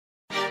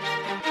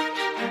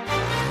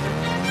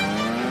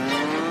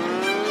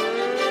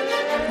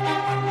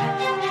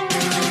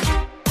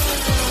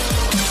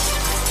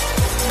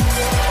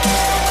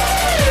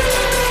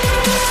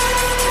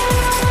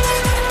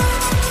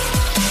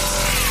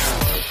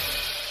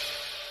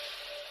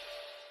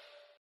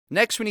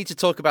Next, we need to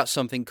talk about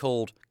something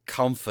called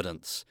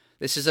confidence.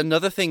 This is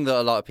another thing that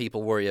a lot of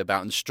people worry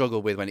about and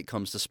struggle with when it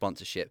comes to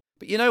sponsorship.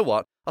 But you know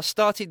what? I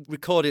started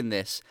recording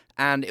this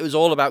and it was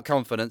all about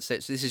confidence.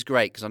 This is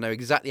great because I know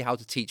exactly how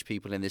to teach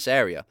people in this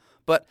area.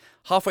 But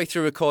halfway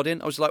through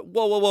recording, I was like,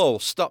 whoa,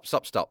 stop.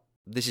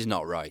 This is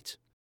not right.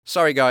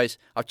 Sorry guys,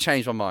 I've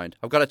changed my mind.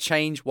 I've got to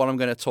change what I'm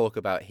going to talk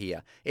about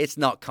here. It's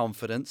not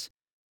confidence.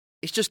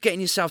 It's just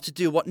getting yourself to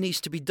do what needs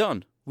to be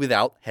done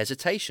without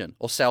hesitation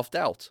or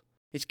self-doubt.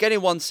 It's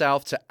getting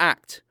oneself to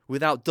act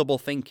without double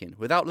thinking,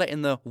 without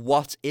letting the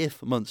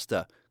what-if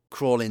monster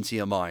crawl into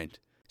your mind.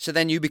 So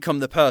then you become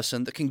the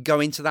person that can go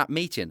into that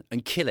meeting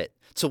and kill it,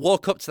 to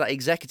walk up to that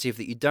executive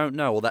that you don't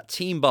know or that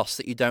team boss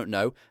that you don't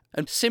know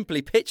and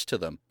simply pitch to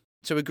them,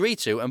 to agree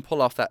to and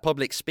pull off that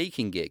public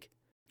speaking gig,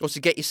 or to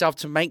get yourself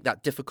to make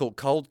that difficult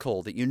cold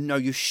call that you know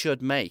you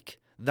should make.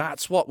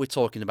 That's what we're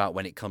talking about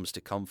when it comes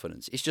to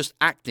confidence. It's just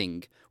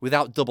acting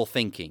without double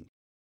thinking.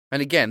 And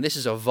again, this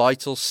is a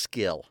vital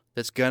skill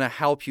that's going to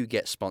help you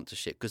get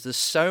sponsorship because there's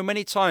so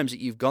many times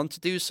that you've gone to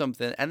do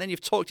something and then you've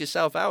talked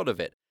yourself out of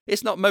it.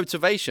 It's not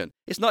motivation.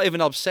 It's not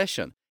even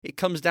obsession. It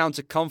comes down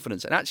to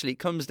confidence and actually it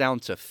comes down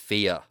to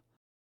fear.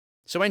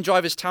 So when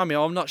drivers tell me,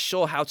 I'm not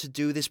sure how to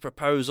do this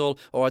proposal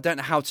or I don't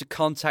know how to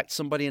contact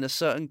somebody in a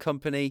certain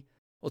company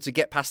or to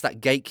get past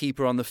that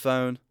gatekeeper on the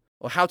phone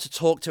or how to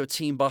talk to a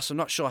team boss, I'm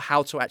not sure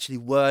how to actually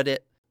word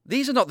it.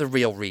 These are not the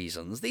real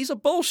reasons. These are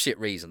bullshit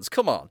reasons.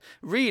 Come on.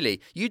 Really,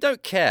 you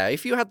don't care.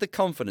 If you had the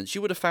confidence, you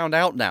would have found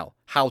out now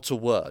how to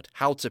word,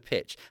 how to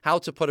pitch, how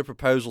to put a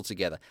proposal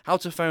together, how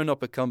to phone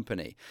up a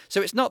company.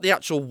 So it's not the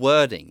actual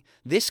wording.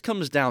 This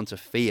comes down to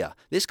fear.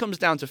 This comes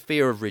down to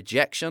fear of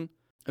rejection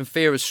and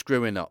fear of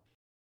screwing up.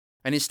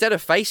 And instead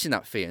of facing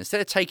that fear, instead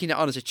of taking it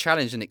on as a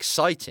challenge and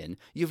exciting,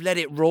 you've let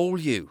it roll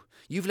you.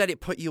 You've let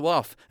it put you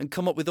off and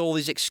come up with all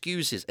these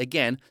excuses.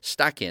 Again,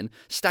 stacking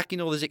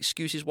all these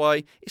excuses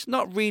why it's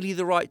not really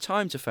the right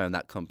time to phone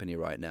that company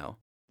right now.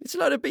 It's a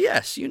load of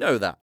BS, you know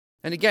that.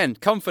 And again,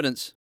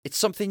 confidence, it's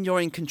something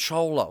you're in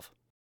control of.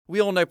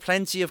 We all know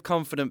plenty of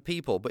confident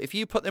people, but if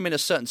you put them in a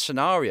certain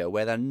scenario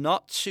where they're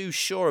not too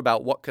sure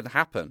about what could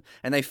happen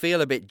and they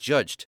feel a bit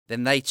judged,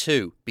 then they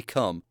too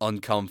become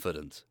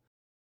unconfident.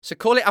 So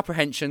call it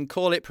apprehension,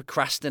 call it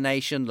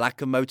procrastination,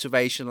 lack of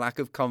motivation, lack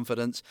of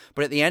confidence.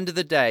 But at the end of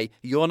the day,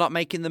 you're not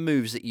making the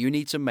moves that you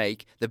need to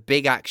make, the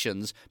big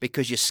actions,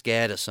 because you're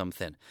scared of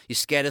something. You're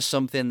scared of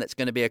something that's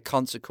going to be a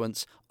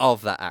consequence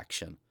of that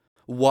action.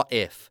 What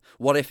if?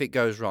 What if it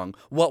goes wrong?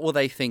 What will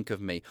they think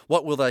of me?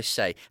 What will they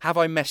say? Have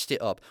I messed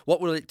it up? What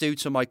will it do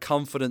to my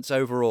confidence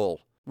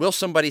overall? Will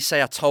somebody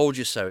say I told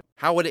you so?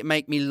 How would it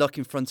make me look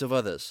in front of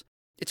others?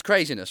 It's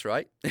craziness,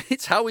 right?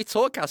 It's how we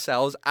talk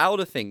ourselves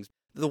out of things.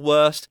 The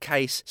worst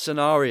case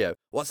scenario.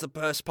 What's the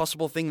worst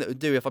possible thing that would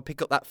do if I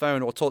pick up that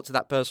phone or talk to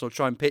that person or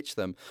try and pitch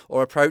them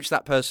or approach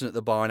that person at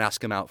the bar and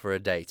ask them out for a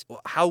date?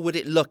 How would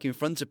it look in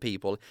front of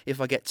people if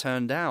I get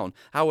turned down?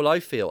 How will I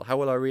feel? How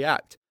will I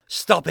react?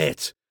 Stop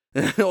it!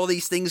 All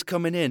these things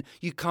coming in.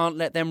 You can't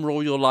let them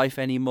rule your life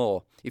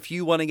anymore. If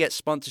you want to get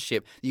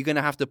sponsorship, you're going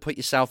to have to put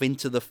yourself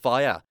into the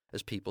fire,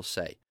 as people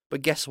say.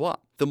 But guess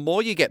what? The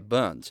more you get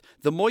burnt,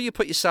 the more you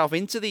put yourself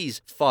into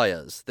these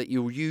fires that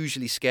you're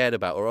usually scared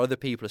about or other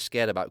people are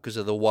scared about because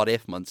of the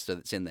what-if monster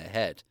that's in their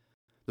head,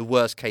 the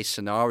worst-case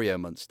scenario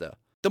monster,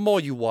 the more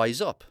you wise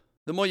up.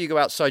 The more you go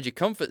outside your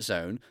comfort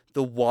zone,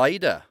 the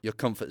wider your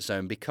comfort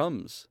zone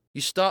becomes.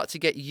 You start to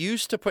get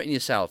used to putting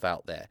yourself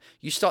out there.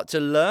 You start to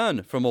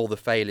learn from all the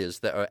failures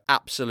that are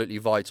absolutely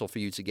vital for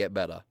you to get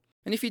better.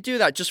 And if you do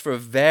that just for a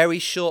very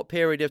short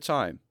period of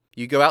time,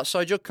 you go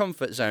outside your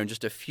comfort zone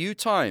just a few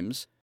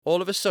times, all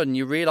of a sudden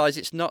you realize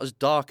it's not as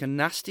dark and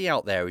nasty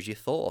out there as you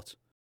thought.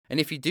 And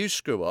if you do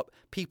screw up,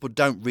 people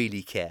don't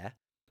really care.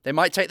 They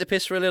might take the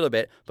piss for a little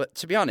bit, but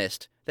to be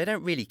honest, they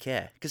don't really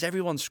care because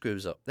everyone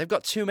screws up. They've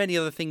got too many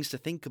other things to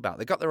think about.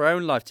 They've got their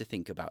own life to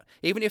think about.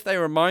 Even if they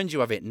remind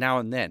you of it now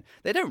and then,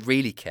 they don't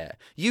really care.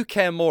 You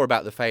care more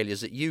about the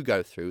failures that you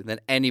go through than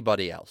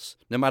anybody else,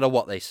 no matter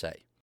what they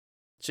say.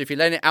 So if you're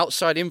letting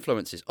outside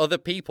influences, other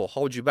people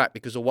hold you back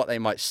because of what they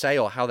might say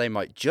or how they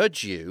might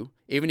judge you,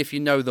 even if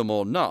you know them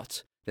or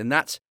not, then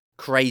that's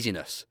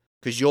craziness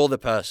because you're the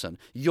person.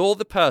 You're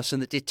the person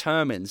that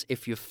determines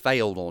if you've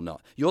failed or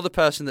not. You're the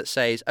person that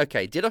says,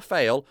 okay, did I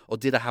fail or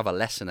did I have a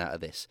lesson out of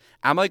this?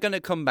 Am I going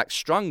to come back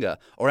stronger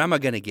or am I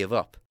going to give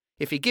up?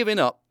 If you're giving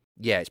up,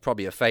 yeah, it's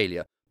probably a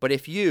failure. But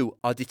if you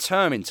are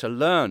determined to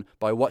learn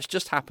by what's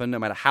just happened, no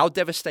matter how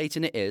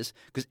devastating it is,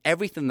 because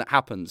everything that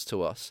happens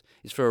to us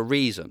is for a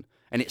reason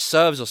and it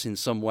serves us in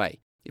some way.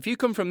 If you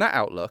come from that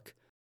outlook,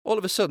 all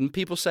of a sudden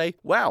people say,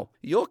 wow,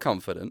 you're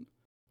confident.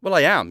 Well,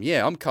 I am.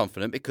 Yeah, I'm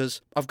confident because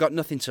I've got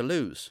nothing to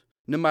lose.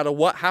 No matter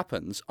what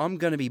happens, I'm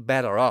going to be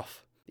better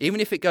off. Even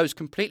if it goes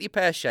completely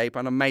pear-shaped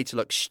and I'm made to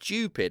look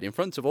stupid in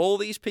front of all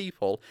these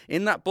people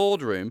in that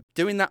boardroom,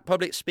 doing that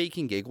public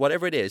speaking gig,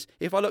 whatever it is,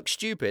 if I look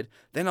stupid,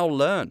 then I'll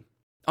learn.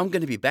 I'm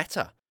going to be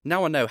better.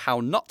 Now I know how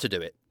not to do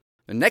it.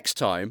 And next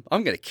time,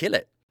 I'm going to kill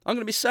it. I'm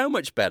going to be so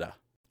much better.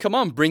 Come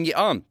on, bring it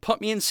on.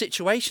 Put me in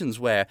situations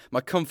where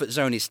my comfort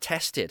zone is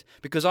tested,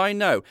 because I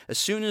know as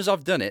soon as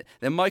I've done it,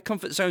 then my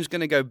comfort zone is going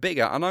to go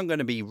bigger and I'm going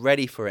to be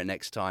ready for it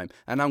next time,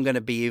 and I'm going to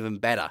be even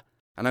better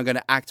and I'm going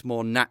to act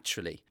more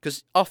naturally,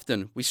 because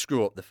often we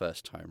screw up the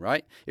first time,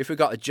 right? If we've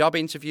got a job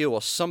interview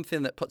or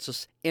something that puts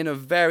us in a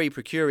very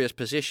precarious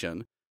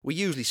position, we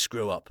usually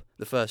screw up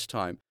the first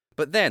time.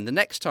 But then the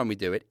next time we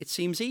do it, it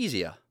seems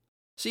easier.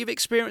 So you've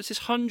experienced this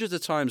hundreds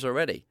of times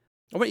already.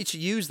 I want you to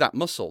use that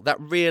muscle, that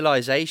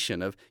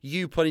realization of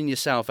you putting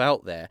yourself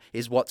out there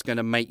is what's going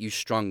to make you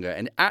stronger.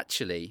 And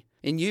actually,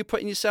 in you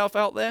putting yourself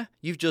out there,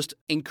 you've just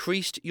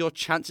increased your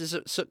chances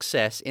of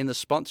success in the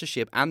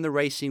sponsorship and the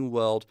racing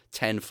world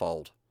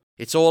tenfold.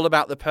 It's all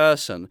about the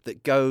person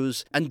that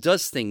goes and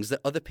does things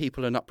that other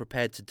people are not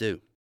prepared to do.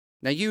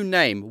 Now, you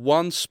name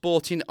one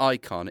sporting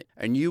icon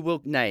and you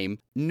will name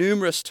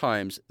numerous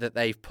times that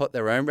they've put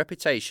their own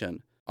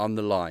reputation on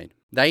the line.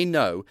 They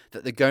know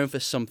that they're going for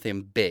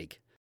something big.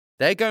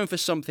 They're going for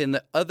something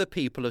that other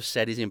people have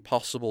said is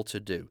impossible to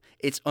do.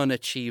 It's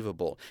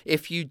unachievable.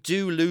 If you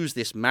do lose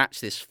this match,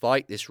 this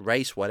fight, this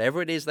race,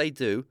 whatever it is they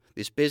do,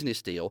 this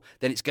business deal,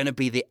 then it's going to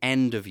be the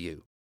end of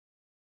you.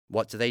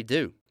 What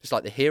do? It's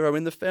like the hero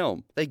in the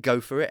film. They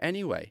go for it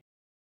anyway.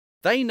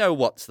 They know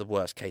what's the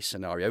worst case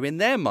scenario. In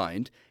their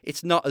mind,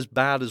 it's not as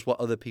bad as what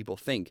other people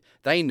think.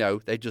 They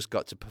know they've just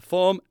got to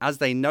perform as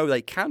they know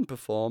they can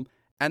perform.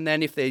 And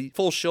then if they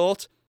fall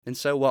short, then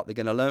so what? They're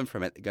going to learn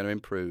from it. They're going to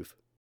improve.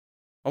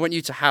 I want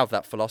you to have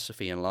that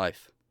philosophy in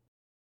life.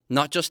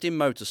 Not just in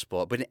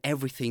motorsport, but in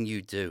everything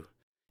you do.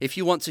 If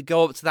you want to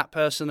go up to that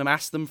person and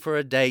ask them for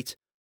a date,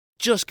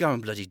 just go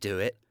and bloody do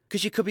it.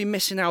 Because you could be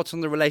missing out on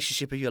the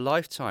relationship of your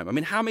lifetime. I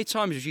mean, how many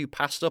times have you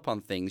passed up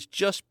on things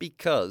just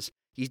because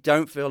you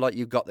don't feel like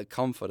you've got the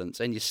confidence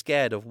and you're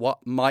scared of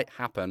what might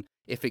happen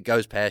if it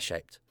goes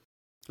pear-shaped?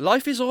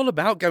 Life is all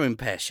about going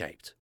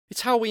pear-shaped.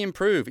 It's how we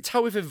improve. It's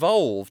how we've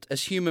evolved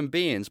as human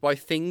beings, by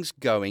things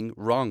going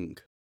wrong.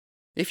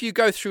 If you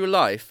go through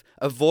life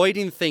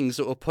avoiding things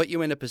that will put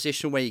you in a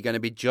position where you're going to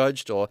be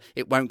judged or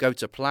it won't go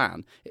to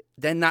plan,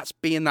 then that's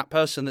being that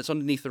person that's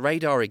underneath the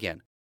radar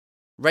again.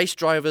 Race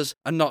drivers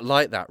are not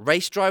like that.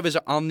 Race drivers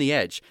are on the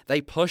edge. They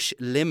push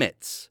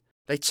limits.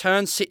 They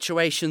turn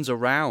situations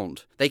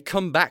around. They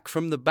come back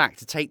from the back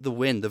to take the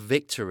win, the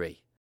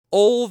victory.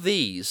 All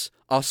these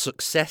are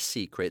success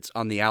secrets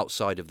on the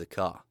outside of the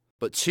car.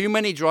 But too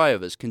many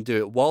drivers can do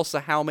it whilst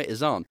the helmet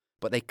is on,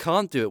 but they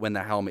can't do it when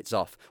the helmet's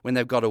off, when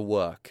they've got to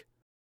work.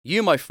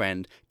 You, my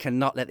friend,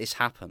 cannot let this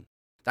happen.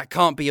 That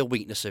can't be a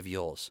weakness of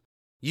yours.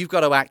 You've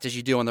got to act as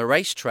you do on the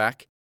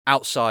racetrack,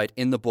 outside,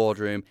 in the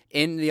boardroom,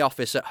 in the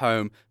office at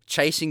home,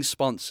 chasing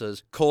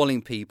sponsors,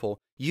 calling people.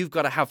 You've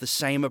got to have the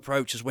same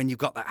approach as when you've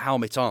got that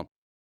helmet on.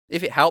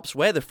 If it helps,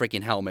 wear the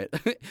freaking helmet.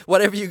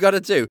 Whatever you've got to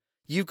do,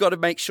 you've got to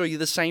make sure you're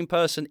the same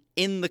person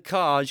in the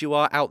car as you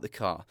are out the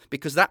car.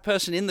 Because that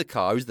person in the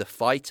car who's the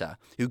fighter,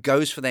 who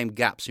goes for them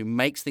gaps, who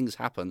makes things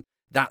happen,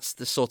 that's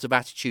the sort of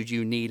attitude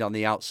you need on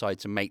the outside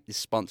to make this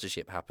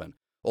sponsorship happen,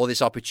 or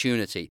this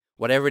opportunity,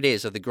 whatever it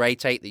is, of the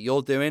Great 8 that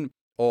you're doing,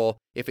 or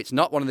if it's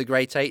not one of the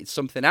Great 8, it's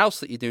something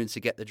else that you're doing to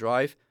get the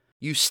drive.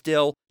 You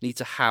still need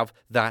to have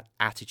that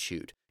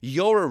attitude.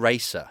 You're a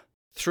racer,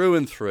 through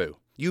and through.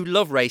 You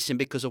love racing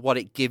because of what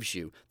it gives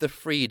you, the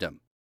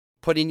freedom,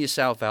 putting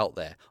yourself out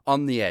there,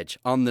 on the edge,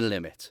 on the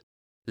limit.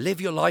 Live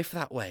your life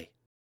that way.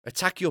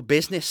 Attack your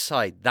business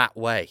side that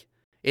way.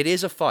 It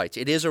is a fight,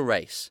 it is a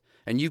race.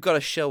 And you've got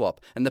to show up.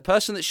 And the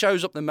person that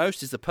shows up the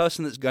most is the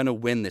person that's going to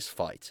win this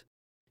fight.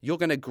 You're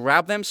going to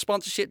grab them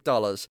sponsorship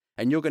dollars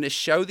and you're going to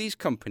show these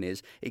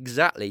companies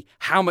exactly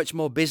how much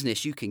more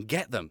business you can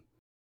get them.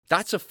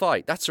 That's a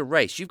fight. That's a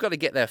race. You've got to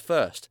get there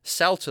first.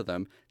 Sell to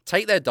them.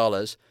 Take their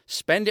dollars.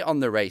 Spend it on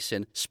the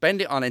racing.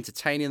 Spend it on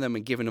entertaining them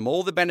and giving them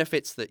all the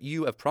benefits that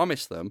you have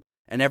promised them.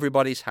 And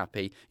everybody's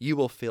happy. You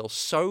will feel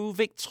so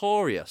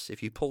victorious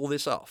if you pull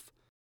this off.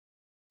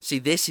 See,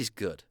 this is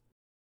good.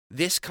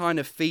 This kind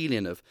of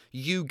feeling of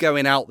you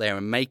going out there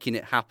and making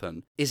it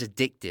happen is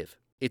addictive.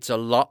 It's a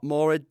lot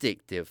more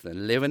addictive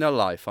than living a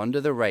life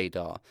under the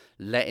radar,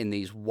 letting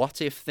these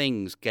what-if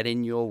things get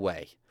in your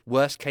way,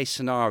 worst-case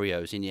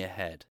scenarios in your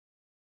head,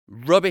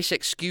 rubbish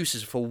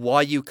excuses for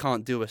why you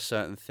can't do a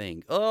certain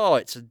thing. Oh,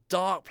 it's a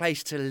dark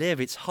place to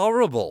live. It's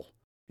horrible.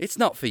 It's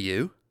not for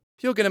you.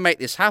 If you're going to make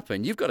this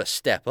happen, you've got to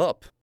step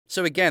up.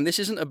 So again, this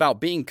isn't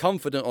about being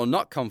confident or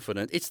not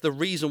confident. It's the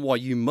reason why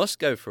you must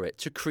go for it,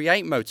 to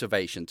create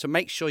motivation, to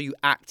make sure you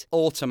act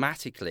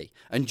automatically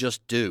and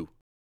just do.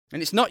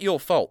 And it's not your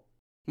fault.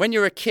 When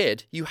you're a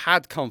kid, you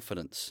had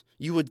confidence.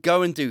 You would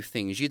go and do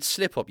things. You'd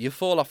slip up. You'd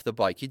fall off the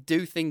bike. You'd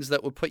do things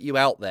that would put you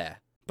out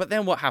there. But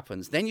then what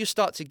happens? Then you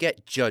start to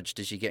get judged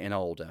as you're getting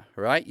older,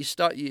 right?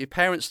 Your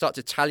parents start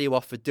to tell you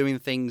off for doing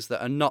things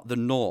that are not the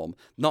norm,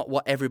 not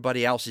what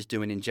everybody else is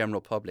doing in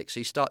general public. So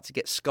you start to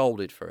get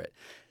scolded for it.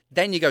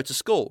 Then you go to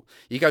school.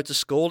 You go to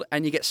school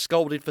and you get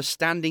scolded for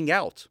standing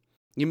out.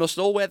 You must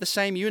all wear the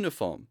same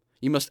uniform.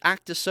 You must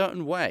act a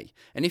certain way.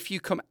 And if you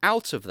come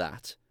out of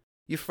that,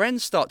 your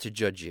friends start to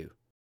judge you.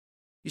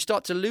 You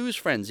start to lose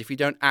friends if you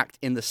don't act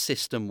in the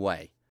system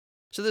way.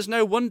 So there's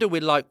no wonder we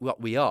like what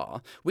we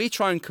are. We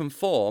try and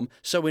conform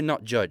so we're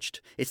not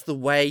judged. It's the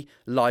way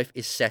life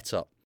is set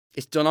up.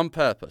 It's done on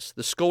purpose.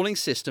 The schooling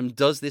system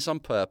does this on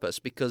purpose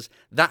because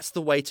that's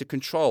the way to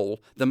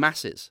control the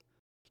masses.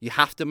 You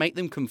have to make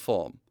them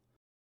conform.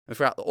 And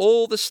throughout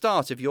all the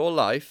start of your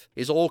life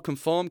is all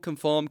conform,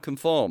 conform,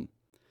 conform.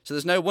 So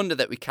there's no wonder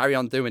that we carry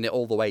on doing it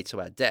all the way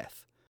to our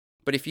death.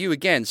 But if you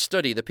again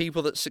study the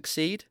people that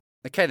succeed,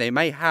 okay, they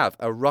may have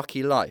a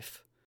rocky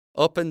life.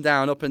 Up and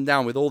down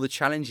with all the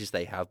challenges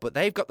they have, but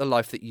they've got the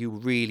life that you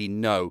really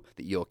know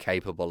that you're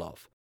capable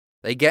of.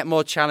 They get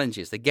more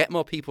challenges. They get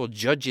more people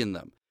judging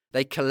them.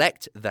 They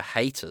collect the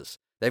haters.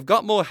 They've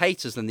got more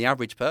haters than the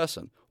average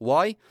person.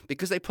 Why?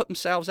 Because they put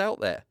themselves out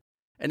there.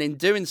 And in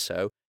doing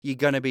so, you're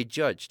going to be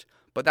judged.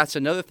 But that's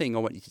another thing I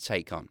want you to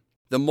take on.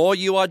 The more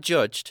you are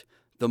judged,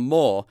 the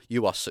more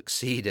you are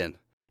succeeding.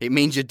 It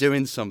means you're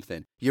doing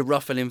something. You're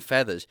ruffling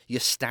feathers. You're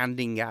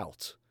standing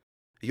out.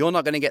 You're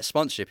not going to get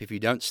sponsorship if you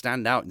don't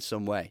stand out in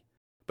some way.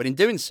 But in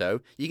doing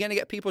so, you're going to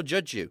get people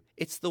judge you.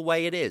 It's the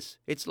way it is.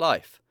 It's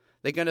life.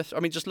 They're going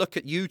to, just look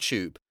at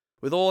YouTube.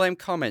 With all them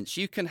comments,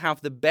 you can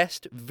have the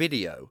best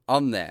video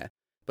on there,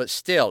 but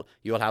still,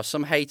 you'll have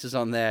some haters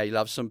on there. You'll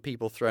have some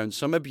people throwing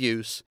some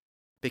abuse,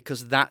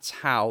 because that's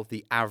how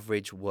the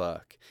average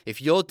work.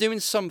 If you're doing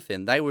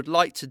something they would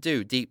like to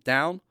do deep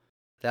down,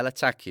 they'll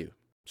attack you.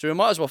 So we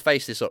might as well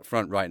face this up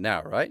front right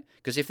now, right?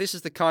 Because if this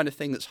is the kind of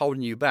thing that's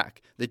holding you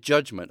back, the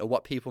judgment of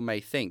what people may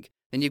think,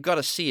 then you've got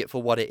to see it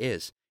for what it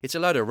is. It's a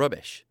load of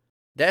rubbish.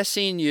 They're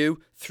seeing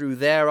you through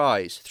their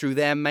eyes, through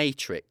their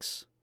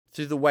matrix,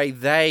 through the way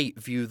they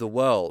view the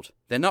world.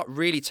 They're not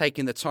really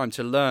taking the time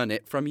to learn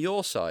it from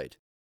your side.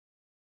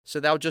 So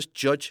they'll just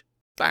judge,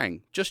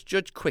 bang, just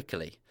judge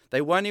quickly.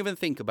 They won't even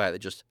think about it. They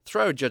just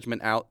throw a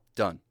judgment out,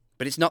 done.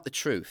 But it's not the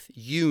truth.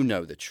 You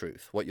know the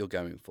truth, what you're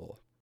going for.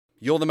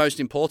 You're the most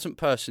important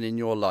person in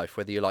your life,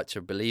 whether you like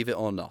to believe it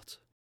or not.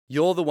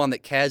 You're the one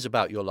that cares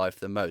about your life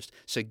the most.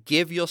 So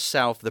give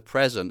yourself the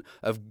present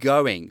of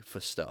going for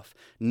stuff,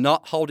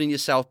 not holding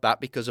yourself back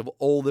because of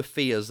all the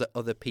fears that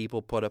other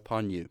people put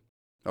upon you.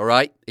 All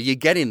right? Are you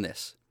getting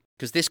this?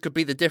 Because this could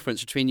be the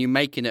difference between you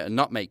making it and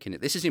not making it.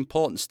 This is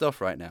important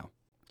stuff right now.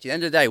 At the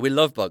end of the day, we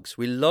love bugs.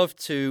 We love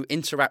to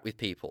interact with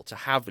people, to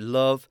have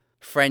love,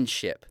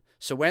 friendship.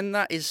 So when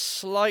that is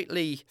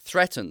slightly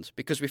threatened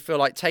because we feel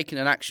like taking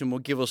an action will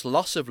give us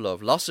loss of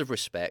love, loss of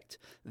respect,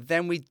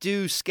 then we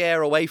do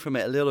scare away from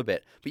it a little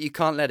bit. But you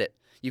can't let it.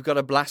 You've got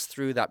to blast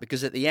through that,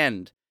 because at the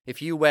end,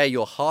 if you wear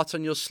your heart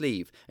on your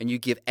sleeve and you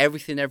give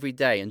everything every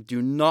day and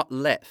do not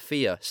let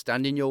fear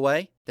stand in your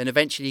way, then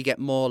eventually you get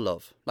more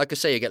love. Like I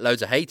say, you get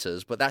loads of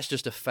haters, but that's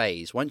just a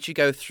phase. Once you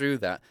go through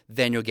that,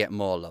 then you'll get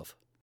more love.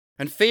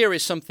 And fear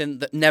is something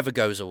that never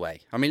goes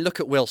away. I mean, look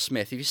at Will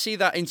Smith. If you see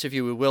that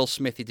interview with Will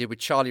Smith he did with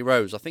Charlie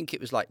Rose, I think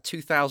it was like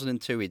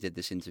 2002 he did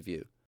this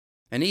interview.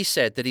 And he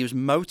said that he was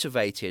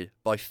motivated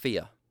by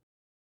fear.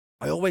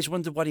 I always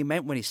wondered what he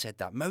meant when he said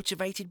that.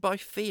 Motivated by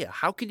fear.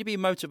 How can you be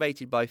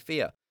motivated by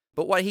fear?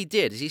 But what he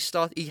did is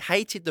he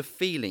hated the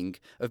feeling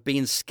of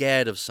being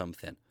scared of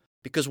something.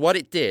 Because what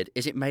it did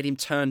is it made him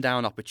turn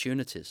down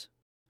opportunities.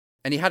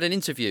 And he had an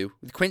interview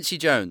with Quincy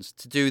Jones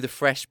to do the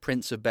Fresh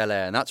Prince of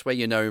Bel-Air. And that's where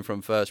you know him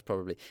from first,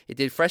 probably. He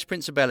did Fresh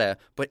Prince of Bel-Air,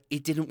 but he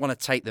didn't want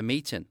to take the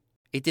meeting.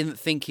 He didn't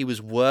think he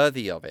was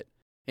worthy of it.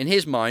 In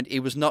his mind,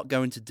 he was not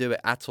going to do it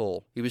at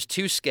all. He was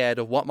too scared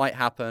of what might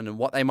happen and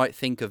what they might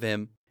think of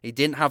him. He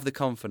didn't have the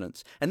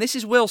confidence. And this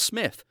is Will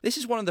Smith. This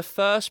is one of the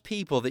first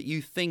people that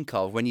you think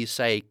of when you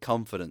say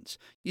confidence.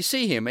 You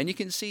see him and you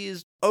can see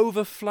he's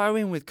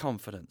overflowing with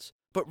confidence.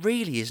 But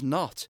really he's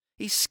not.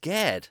 He's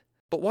scared.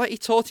 But what he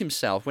taught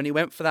himself when he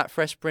went for that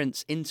Fresh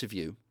Prince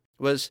interview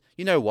was,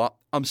 you know what?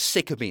 I'm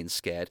sick of being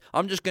scared.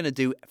 I'm just going to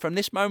do, from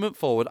this moment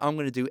forward, I'm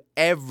going to do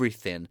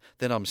everything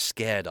that I'm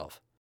scared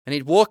of. And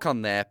he'd walk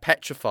on there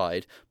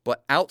petrified,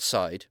 but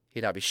outside,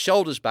 he'd have his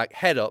shoulders back,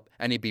 head up,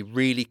 and he'd be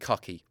really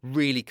cocky,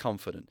 really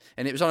confident.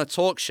 And it was on a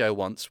talk show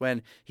once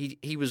when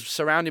he was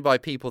surrounded by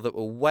people that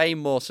were way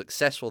more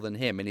successful than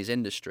him in his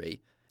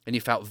industry, and he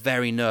felt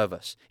very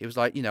nervous. It was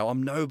like,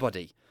 I'm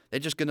nobody. They're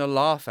just going to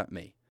laugh at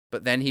me.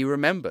 But then he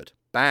remembered,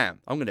 bam,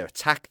 I'm going to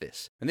attack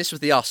this. And this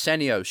was the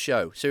Arsenio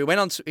show. So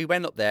he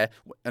went up there,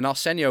 and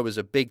Arsenio was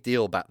a big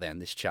deal back then,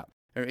 this chap.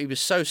 He was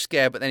so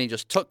scared, but then he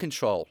just took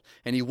control.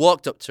 And he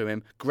walked up to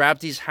him,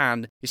 grabbed his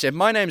hand. He said,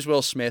 "My name's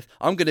Will Smith.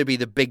 I'm going to be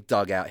the big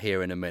dog out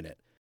here in a minute.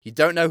 You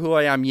don't know who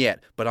I am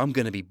yet, but I'm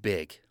going to be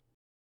big."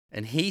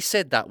 And he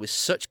said that with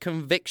such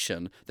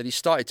conviction that he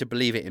started to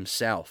believe it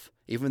himself,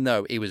 even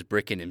though he was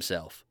bricking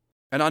himself.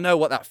 And I know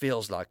what that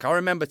feels like. I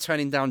remember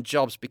turning down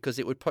jobs because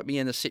it would put me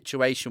in a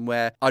situation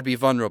where I'd be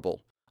vulnerable.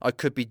 I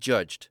could be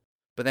judged.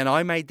 But then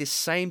I made this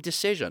same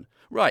decision.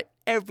 Right,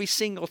 every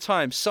single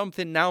time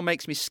something now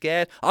makes me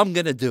scared, I'm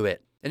going to do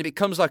it. And it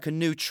becomes like a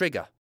new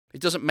trigger.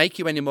 It doesn't make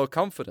you any more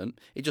confident.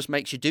 It just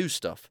makes you do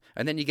stuff.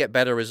 And then you get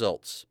better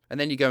results. And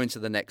then you go into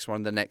the next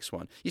one, the next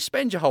one. You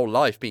spend your whole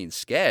life being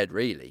scared,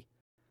 really.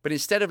 But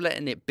instead of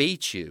letting it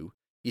beat you,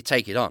 you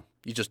take it on.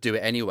 You just do it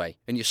anyway.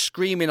 And you're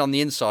screaming on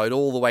the inside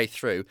all the way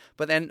through.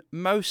 But then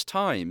most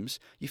times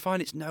you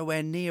find it's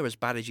nowhere near as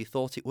bad as you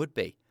thought it would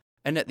be.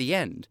 And at the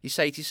end, you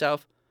say to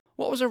yourself,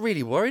 what was I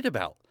really worried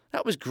about?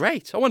 That was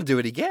great. I want to do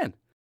it again.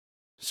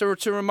 So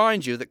to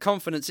remind you that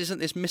confidence isn't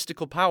this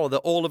mystical power that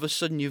all of a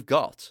sudden you've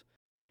got.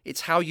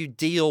 It's how you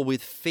deal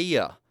with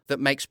fear that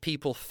makes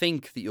people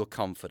think that you're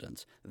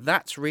confident.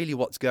 That's really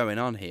what's going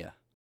on here.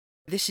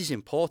 This is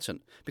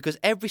important because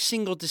every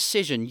single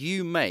decision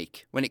you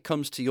make when it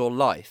comes to your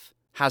life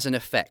has an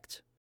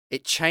effect.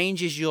 It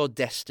changes your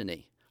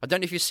destiny. I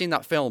don't know if you've seen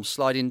that film,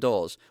 Sliding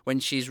Doors, when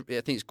I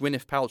think it's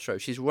Gwyneth Paltrow,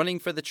 she's running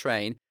for the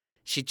train.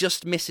 She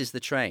just misses the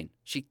train.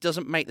 She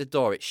doesn't make the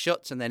door. It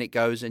shuts and then it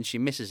goes and she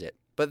misses it.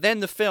 But then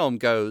the film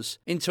goes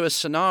into a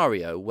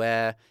scenario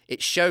where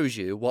it shows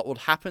you what would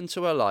happen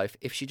to her life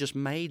if she just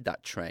made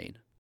that train.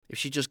 If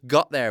she just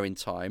got there in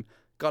time,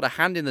 got a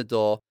hand in the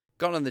door,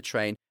 got on the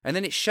train, and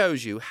then it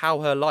shows you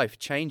how her life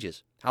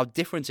changes, how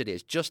different it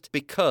is just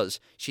because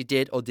she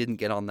did or didn't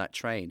get on that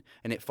train,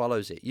 and it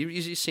follows it.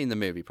 You've seen the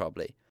movie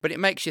probably. But it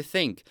makes you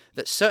think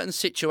that certain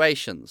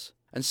situations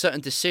and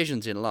certain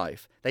decisions in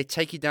life, they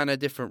take you down a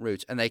different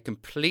route and they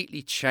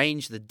completely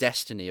change the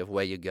destiny of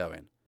where you're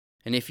going.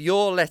 And if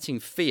you're letting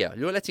fear,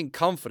 you're letting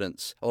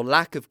confidence, or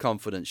lack of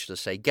confidence, should I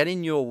say, get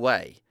in your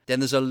way, then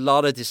there's a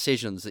lot of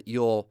decisions that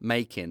you're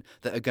making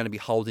that are going to be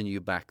holding you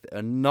back, that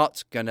are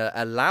not going to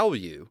allow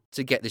you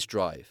to get this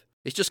drive.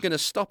 It's just going to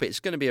stop it.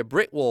 It's going to be a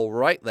brick wall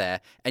right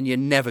there, and you're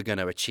never going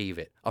to achieve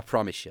it, I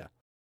promise you.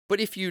 But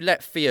if you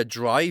let fear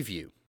drive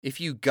you,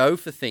 if you go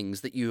for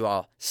things that you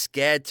are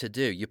scared to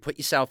do, you put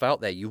yourself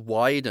out there, you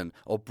widen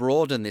or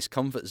broaden this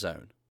comfort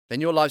zone, then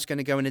your life's going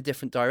to go in a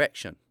different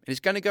direction. And it's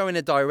going to go in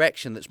a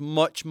direction that's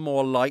much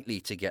more likely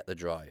to get the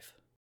drive.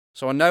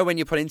 So I know when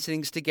you're putting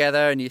things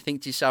together and you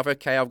think to yourself,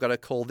 okay, I've got to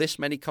call this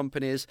many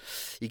companies,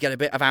 you get a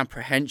bit of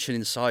apprehension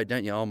inside,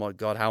 don't you? Oh my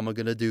God, how am I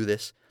going to do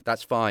this?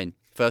 That's fine.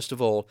 First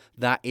of all,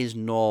 that is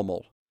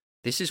normal.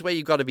 This is where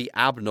you've got to be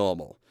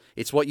abnormal.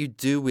 It's what you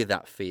do with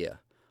that fear.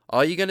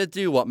 Are you going to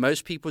do what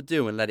most people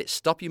do and let it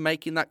stop you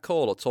making that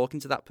call or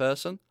talking to that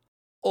person?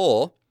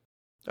 Or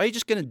are you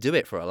just going to do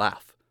it for a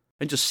laugh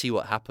and just see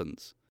what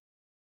happens?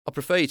 I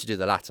prefer you to do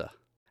the latter.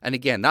 And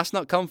again, that's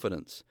not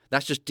confidence.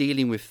 That's just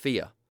dealing with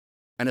fear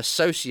and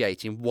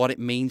associating what it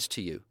means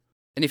to you.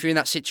 And if you're in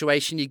that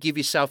situation, you give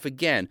yourself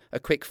again a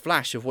quick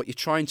flash of what you're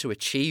trying to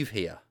achieve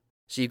here.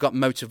 So you've got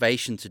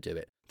motivation to do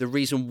it, the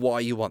reason why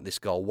you want this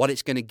goal, what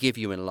it's going to give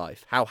you in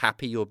life, how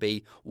happy you'll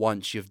be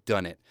once you've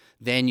done it.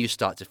 Then you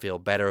start to feel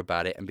better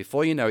about it. And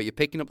before you know it, you're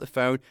picking up the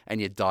phone and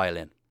you're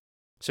dialing.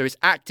 So it's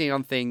acting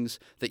on things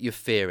that you're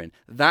fearing.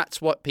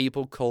 That's what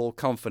people call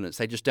confidence.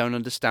 They just don't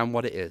understand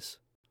what it is.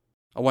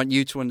 I want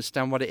you to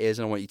understand what it is,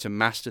 and I want you to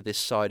master this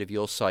side of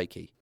your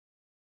psyche.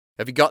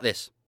 Have you got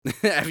this?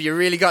 Have you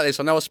really got this?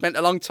 I know I spent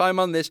a long time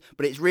on this,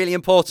 but it's really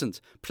important.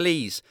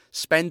 Please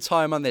spend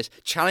time on this.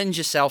 Challenge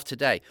yourself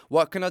today.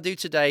 What can I do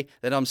today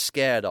that I'm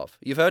scared of?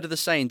 You've heard of the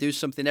saying, do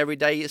something every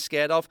day you're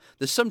scared of.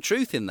 There's some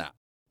truth in that.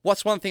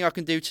 What's one thing I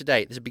can do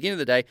today at the beginning of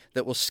the day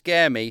that will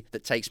scare me,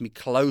 that takes me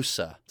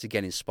closer to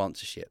getting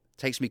sponsorship,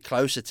 takes me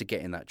closer to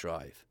getting that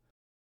drive?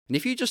 And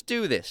if you just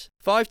do this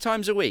 5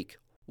 times a week,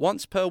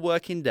 once per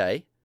working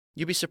day,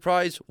 you'll be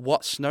surprised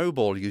what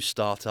snowball you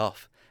start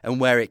off and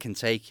where it can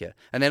take you.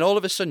 And then all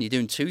of a sudden you're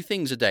doing 2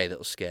 things a day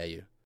that'll scare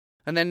you.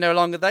 And then no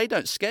longer they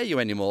don't scare you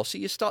anymore, so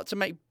you start to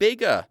make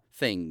bigger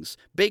things,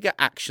 bigger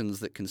actions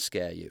that can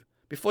scare you.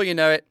 Before you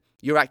know it,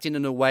 you're acting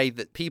in a way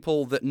that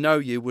people that know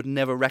you would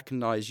never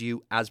recognize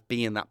you as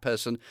being that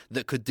person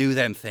that could do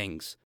them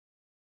things.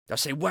 They'll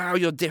say, wow,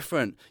 you're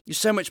different. You're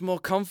so much more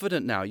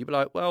confident now. You'll be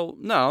like, well,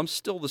 no, I'm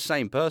still the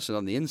same person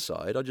on the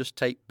inside. I just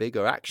take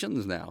bigger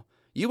actions now.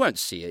 You won't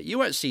see it. You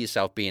won't see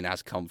yourself being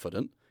as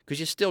confident because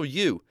you're still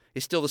you.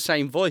 It's still the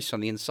same voice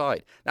on the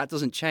inside. That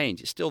doesn't change.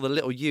 It's still the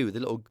little you, the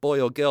little boy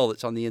or girl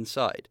that's on the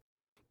inside.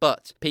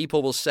 But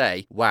people will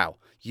say, wow,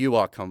 you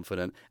are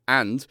confident,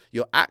 and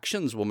your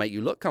actions will make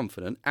you look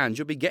confident, and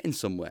you'll be getting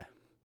somewhere.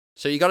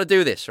 So you got to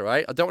do this, all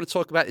right? I don't want to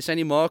talk about this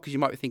anymore because you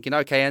might be thinking,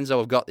 okay,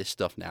 Enzo, I've got this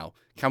stuff now.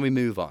 Can we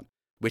move on?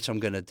 Which I'm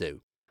going to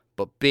do.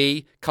 But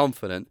be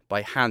confident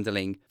by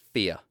handling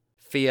fear.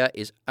 Fear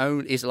is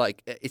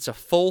like, it's a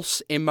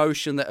false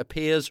emotion that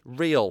appears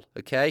real,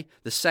 okay?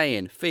 The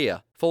saying,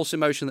 fear, false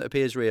emotion that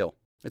appears real.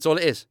 That's all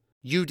it is.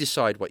 You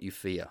decide what you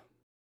fear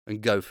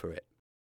and go for it.